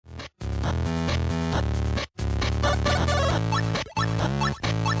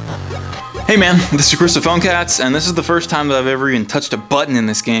Hey man, this is Chris of Phone Cats, and this is the first time that I've ever even touched a button in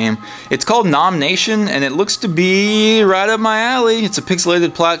this game. It's called Nom Nation, and it looks to be right up my alley. It's a pixelated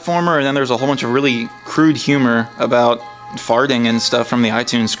platformer, and then there's a whole bunch of really crude humor about farting and stuff from the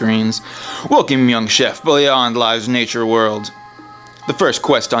iTunes screens. Welcome, young chef, beyond life's nature world. The first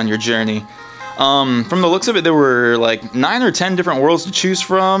quest on your journey. From the looks of it, there were like 9 or 10 different worlds to choose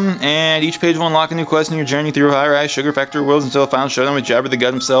from, and each page will unlock a new quest in your journey through high-rise sugar factory worlds until the final showdown with Jabba the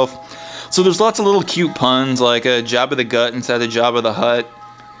Gut himself. So there's lots of little cute puns, like a Jabba the Gut instead of Jabba the Hutt.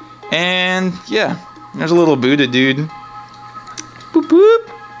 And yeah, there's a little Buddha dude. Boop boop.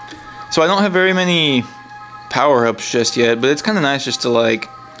 So I don't have very many power-ups just yet, but it's kind of nice just to, like,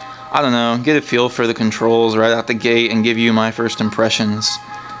 I don't know, get a feel for the controls right out the gate and give you my first impressions.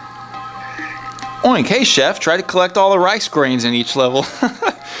 Oink, hey chef, try to collect all the rice grains in each level.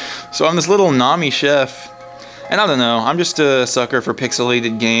 So I'm this little Nami chef. And I don't know, I'm just a sucker for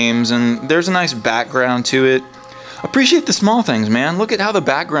pixelated games, and there's a nice background to it. Appreciate the small things, man. Look at how the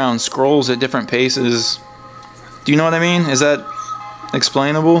background scrolls at different paces. Do you know what I mean? Is that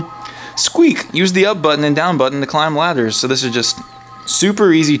explainable? Squeak! Use the up button and down button to climb ladders. So this is just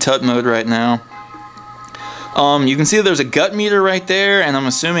super easy tut mode right now. You can see that there's a gut meter right there, and I'm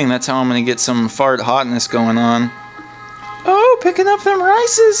assuming that's how I'm going to get some fart hotness going on. Oh, picking up them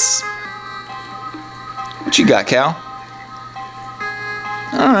rices! What you got, Cal?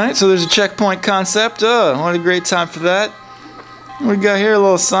 Alright, so there's a checkpoint concept. Oh, what a great time for that. What we got here? A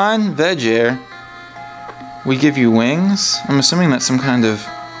little sign. Veg air. We give you wings? I'm assuming that's some kind of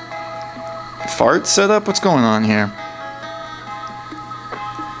fart setup? What's going on here?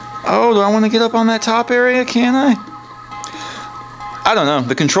 Oh, do I want to get up on that top area? Can I? I don't know.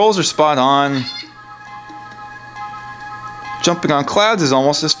 The controls are spot on. Jumping on clouds is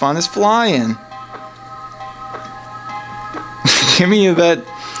almost as fun as flying. Give me that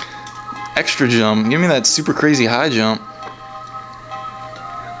extra jump. Give me that super crazy high jump.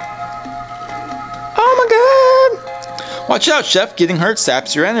 Oh my god! Watch out, chef. Getting hurt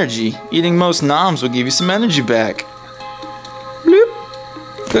saps your energy. Eating most noms will give you some energy back.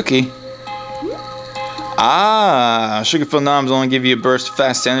 Bloop. Cookie. Ah, sugar-filled noms only give you a burst of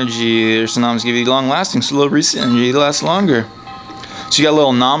fast energy. There's some noms give you long-lasting, slow reset energy to last longer. So you got a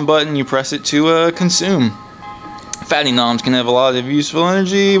little nom button. You press it to consume. Fatty noms can have a lot of useful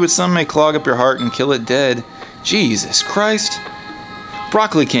energy, but some may clog up your heart and kill it dead. Jesus Christ.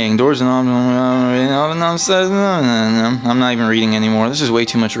 Broccoli King. Doors and noms. I'm not even reading anymore. This is way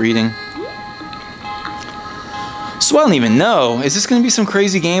too much reading. So I don't even know. Is this going to be some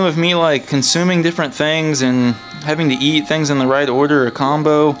crazy game of me, like, consuming different things and having to eat things in the right order or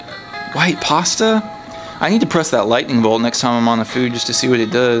combo? White pasta? I need to press that lightning bolt next time I'm on the food just to see what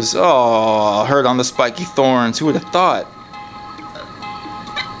it does. Oh, hurt on the spiky thorns. Who would have thought?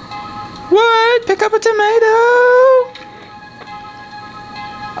 What? Pick up a tomato?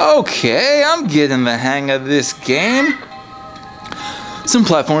 Okay, I'm getting the hang of this game. Some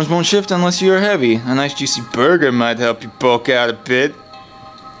platforms won't shift unless you are heavy. A nice juicy burger might help you bulk out a bit.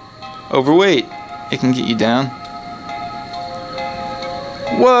 Overweight. It can get you down.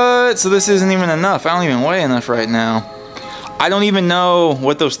 What? So this isn't even enough. I don't even weigh enough right now. I don't even know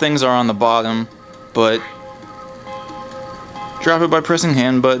what those things are on the bottom, but drop it by pressing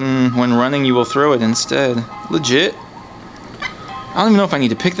hand button. When running, you will throw it instead. Legit. I don't even know if I need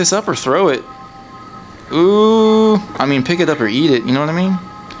to pick this up or throw it. Ooh. I mean, pick it up or eat it. You know what I mean?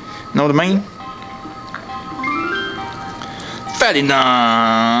 Know what I mean? Fatty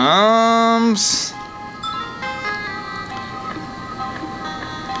noms.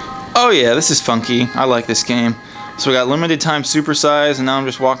 Oh yeah, this is funky. I like this game. So we got limited time supersize, and now I'm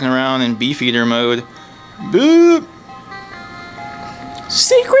just walking around in beefeater mode. Boop!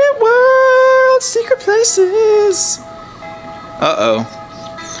 Secret world! Secret places! Uh-oh.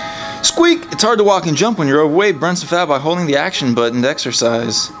 Squeak! It's hard to walk and jump when you're overweight. Burn some fat by holding the action button to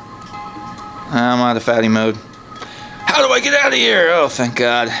exercise. I'm out of fatty mode. How do I get out of here? Oh, thank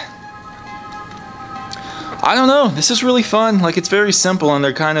God. I don't know. This is really fun. Like, it's very simple, and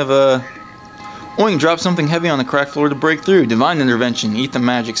they're kind of oink, drop something heavy on the cracked floor to break through. Divine intervention. Eat the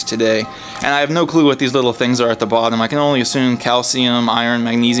magics today. And I have no clue what these little things are at the bottom. I can only assume calcium, iron,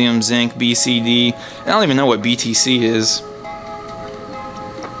 magnesium, zinc, B, C, D. I don't even know what BTC is.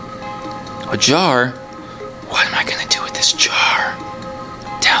 A jar? What am I gonna do with this jar?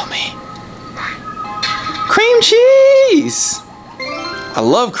 Tell me. Cream cheese! I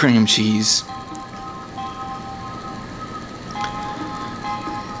love cream cheese.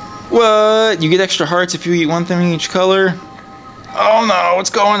 What? You get extra hearts if you eat one thing in each color? Oh no, what's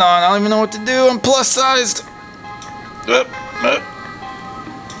going on? I don't even know what to do. I'm plus sized.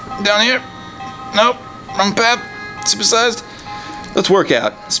 Down here. Nope. Wrong path. Supersized. Let's work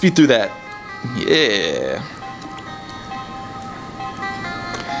out. Speed through that. Yeah.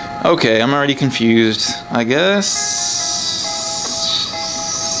 Okay, I'm already confused. I guess...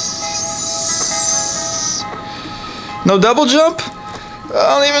 No double jump?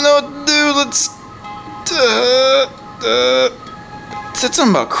 I don't even know what to do. Let's... It said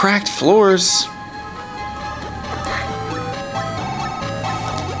something about cracked floors.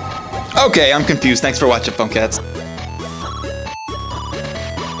 Okay, I'm confused. Thanks for watching, Phone Cats.